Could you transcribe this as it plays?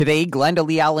Today, Glenda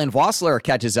Lee Allen Vossler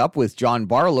catches up with John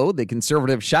Barlow, the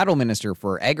Conservative Shadow Minister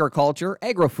for Agriculture,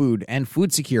 Agri-Food, and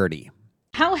Food Security.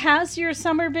 How has your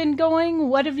summer been going?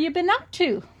 What have you been up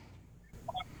to?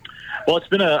 Well, it's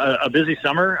been a busy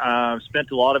summer.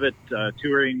 Spent a lot of it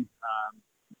touring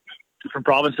different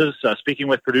provinces, speaking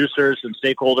with producers and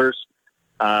stakeholders.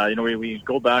 We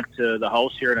go back to the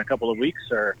House here in a couple of weeks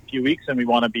or a few weeks, and we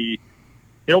want to be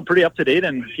pretty up to date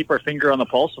and keep our finger on the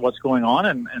pulse of what's going on.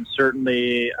 And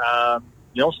certainly,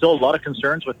 still a lot of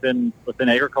concerns within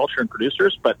agriculture and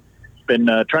producers, but been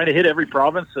trying to hit every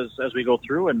province as we go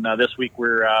through. And this week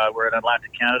we're in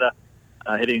Atlantic Canada,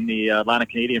 hitting the Atlantic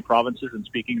Canadian provinces and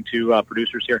speaking to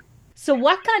producers here. So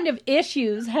what kind of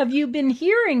issues have you been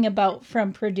hearing about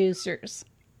from producers?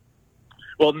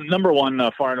 Well, number one,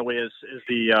 far and away, is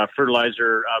the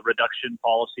fertilizer reduction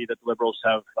policy that the Liberals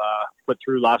have put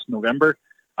through last November.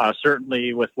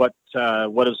 Certainly with what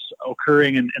is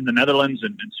occurring in the Netherlands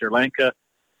and in Sri Lanka,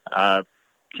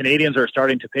 Canadians are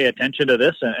starting to pay attention to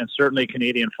this, and certainly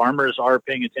Canadian farmers are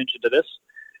paying attention to this.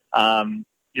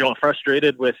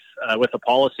 Frustrated with a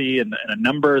policy and a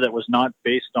number that was not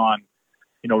based on,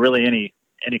 really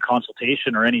any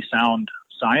consultation or any sound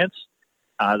science.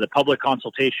 The public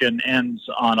consultation ends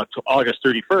on August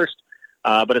 31st,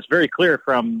 but it's very clear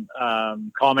from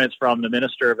comments from the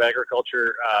Minister of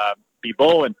Agriculture,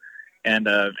 Bibeau,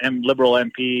 and Liberal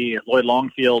MP Lloyd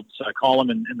Longfield's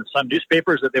column in the Sun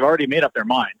newspapers that they've already made up their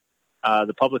mind.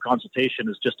 The public consultation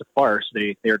is just a farce.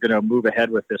 They are going to move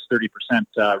ahead with this 30%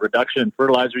 reduction in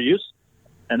fertilizer use.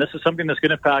 And this is something that's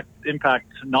going to impact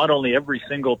not only every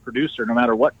single producer, no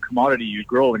matter what commodity you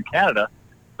grow in Canada,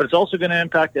 but it's also going to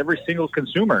impact every single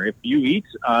consumer. If you eat,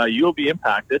 you'll be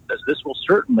impacted, as this will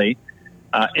certainly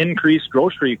increase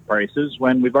grocery prices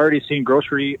when we've already seen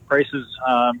grocery prices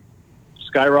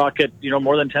skyrocket,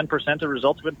 more than 10% as a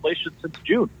result of inflation since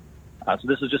June. So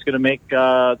this is just going to make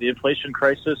the inflation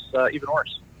crisis even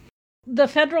worse. The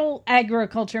federal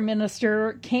agriculture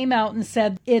minister came out and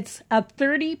said it's a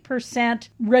 30%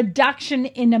 reduction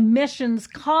in emissions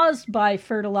caused by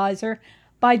fertilizer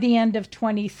by the end of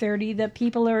 2030, that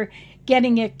people are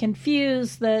getting it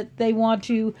confused, that they want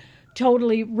to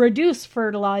totally reduce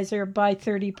fertilizer by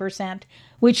 30%,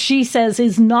 which she says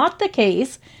is not the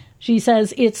case. She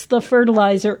says it's the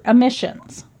fertilizer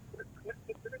emissions.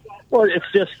 Well, it's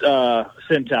just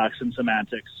syntax and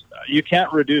semantics. You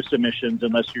can't reduce emissions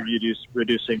unless you're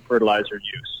reducing fertilizer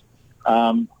use.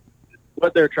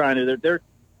 What they're trying to do,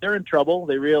 they're in trouble.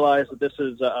 They realize that this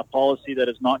is a policy that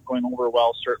is not going over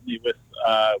well, certainly with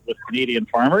Canadian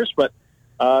farmers, but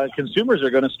consumers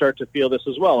are going to start to feel this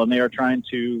as well, and they are trying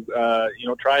to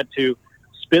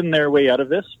spin their way out of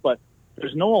this. But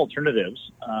there's no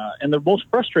alternatives. And the most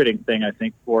frustrating thing, I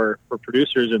think, for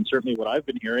producers, and certainly what I've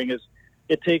been hearing, is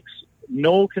it takes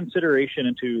no consideration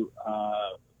into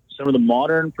some of the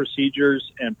modern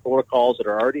procedures and protocols that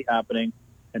are already happening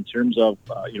in terms of,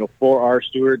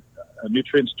 4R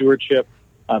nutrient stewardship,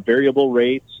 variable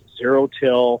rates,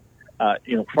 zero-till.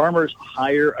 Farmers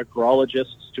hire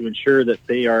agrologists to ensure that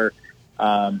they are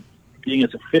being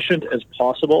as efficient as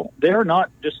possible. They are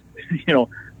not just,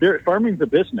 they're farming the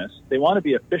business. They want to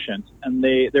be efficient, and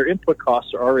their input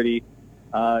costs are already,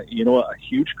 a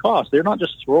huge cost. They're not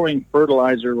just throwing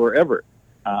fertilizer wherever.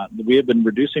 We have been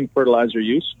reducing fertilizer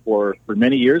use for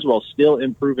many years while still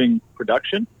improving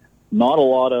production. Not a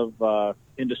lot of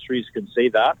industries can say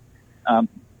that.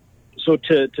 So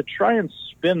to try and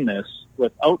spin this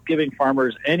without giving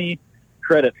farmers any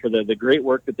credit for the great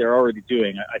work that they're already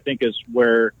doing, I think is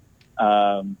where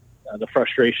the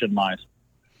frustration lies.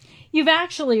 You've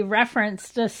actually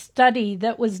referenced a study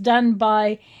that was done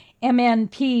by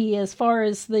MNP as far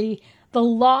as the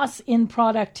loss in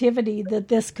productivity that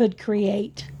this could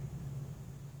create.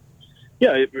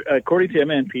 Yeah, according to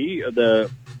MNP,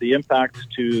 the impact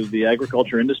to the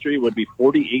agriculture industry would be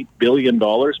 $48 billion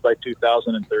by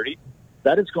 2030.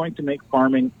 That is going to make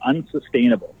farming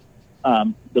unsustainable.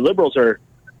 The Liberals are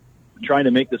trying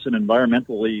to make this an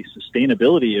environmentally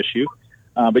sustainability issue,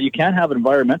 but you can't have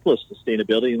environmentalist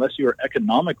sustainability unless you are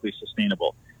economically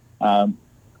sustainable.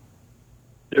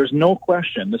 There's no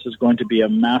question this is going to be a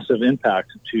massive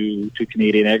impact to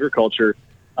Canadian agriculture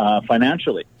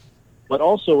financially. But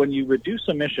also, when you reduce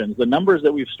emissions, the numbers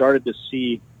that we've started to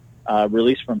see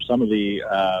released from some of the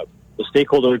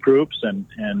stakeholder groups and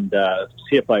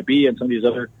CFIB and some of these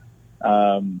other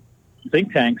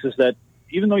think tanks is that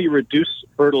even though you reduce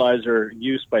fertilizer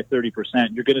use by 30%,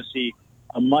 you're going to see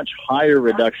a much higher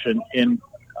reduction in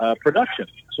production.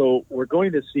 So we're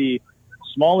going to see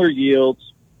smaller yields,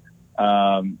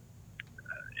 and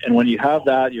when you have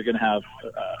that, you're going to have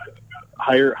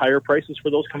higher prices for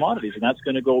those commodities, and that's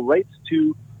going to go right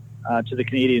to to the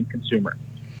Canadian consumer.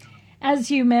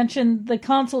 As you mentioned, the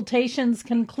consultations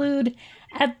conclude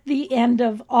at the end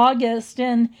of August,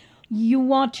 and you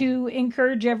want to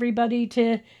encourage everybody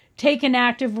to take an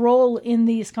active role in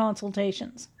these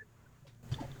consultations.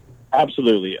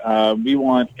 Absolutely. We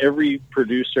want every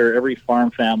producer, every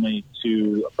farm family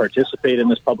to participate in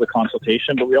this public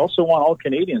consultation, but we also want all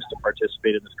Canadians to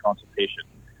participate in this consultation.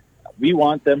 We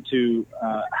want them to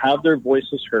have their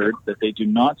voices heard, that they do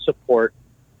not support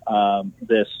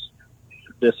this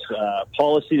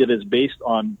policy that is based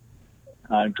on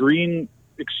green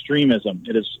extremism.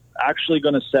 It is actually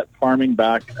going to set farming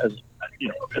back as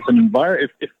an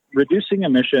environment. If reducing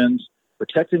emissions,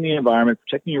 protecting the environment,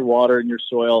 protecting your water and your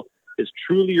soil is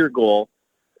truly your goal,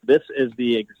 this is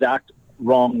the exact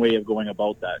wrong way of going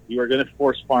about that. You are going to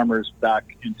force farmers back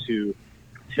into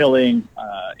tilling,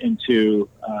 into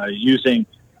using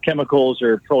chemicals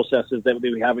or processes that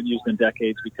we haven't used in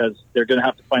decades, because they're going to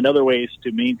have to find other ways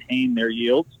to maintain their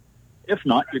yields. If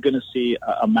not, you're going to see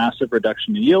a massive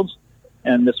reduction in yields,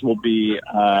 and this will be,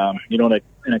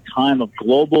 in a time of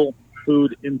global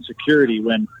food insecurity,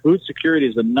 when food security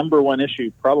is the number one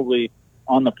issue probably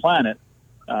on the planet,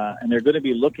 and they're going to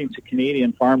be looking to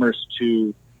Canadian farmers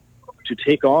to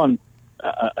take on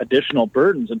additional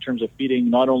burdens in terms of feeding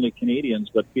not only Canadians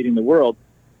but feeding the world.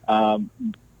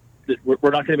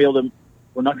 We're not going to be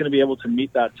able to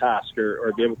meet that task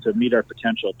or be able to meet our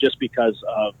potential just because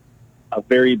of a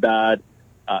very bad,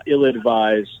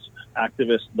 ill-advised,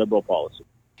 activist liberal policy.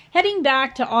 Heading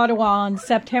back to Ottawa on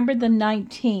September the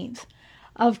 19th,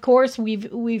 of course,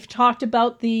 we've talked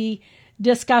about the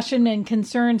discussion and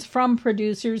concerns from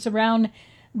producers around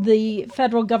the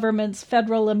federal government's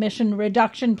federal emission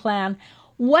reduction plan.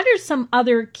 What are some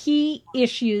other key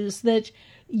issues that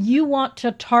you want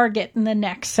to target in the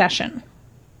next session?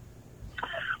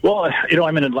 Well,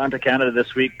 I'm in Atlanta, Canada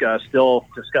this week, still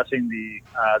discussing the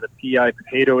PI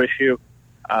potato issue,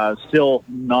 still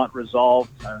not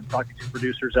resolved. I'm talking to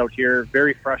producers out here,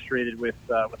 very frustrated with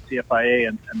CFIA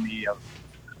and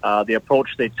the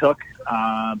approach they took,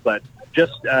 but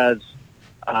just as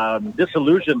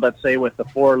disillusioned, let's say, with the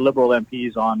 4 Liberal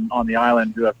MPs on the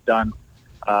island who have done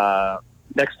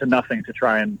next to nothing to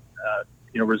try and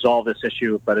resolve this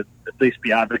issue, but at least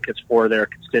be advocates for their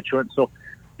constituents. So,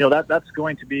 that's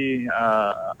going to be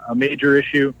a major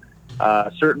issue.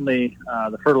 Certainly,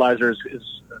 the fertilizer is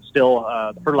still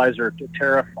the fertilizer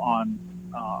tariff on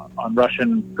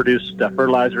Russian-produced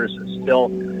fertilizer is still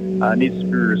needs to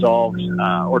be resolved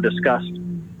or discussed.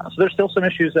 So there's still some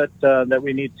issues that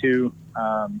we need to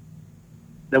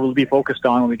that we'll be focused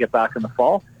on when we get back in the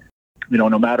fall. No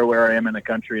matter where I am in the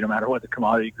country, no matter what the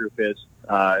commodity group is,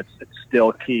 it's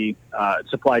still key.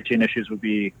 Supply chain issues would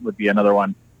be another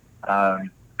one.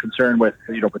 Concerned with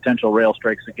potential rail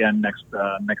strikes again next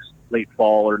late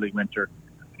fall, early winter.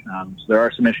 So there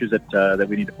are some issues that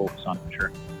we need to focus on for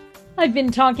sure. I've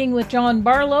been talking with John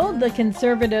Barlow, the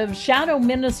Conservative Shadow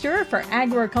Minister for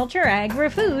Agriculture,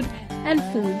 Agri-Food, and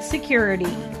Food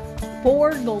Security.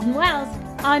 For Golden West,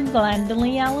 I'm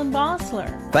Glendalee Allen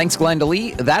Vossler. Thanks,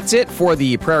 Glendalee. That's it for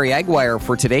the Prairie Ag Wire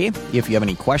for today. If you have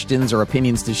any questions or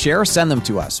opinions to share, send them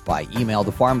to us by email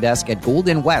to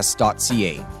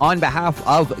farmdesk@goldenwest.ca. On behalf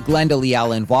of Glendalee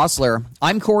Allen Vossler,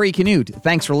 I'm Corey Canute.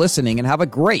 Thanks for listening and have a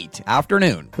great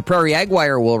afternoon. The Prairie Ag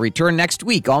Wire will return next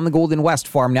week on the Golden West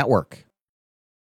Farm Network.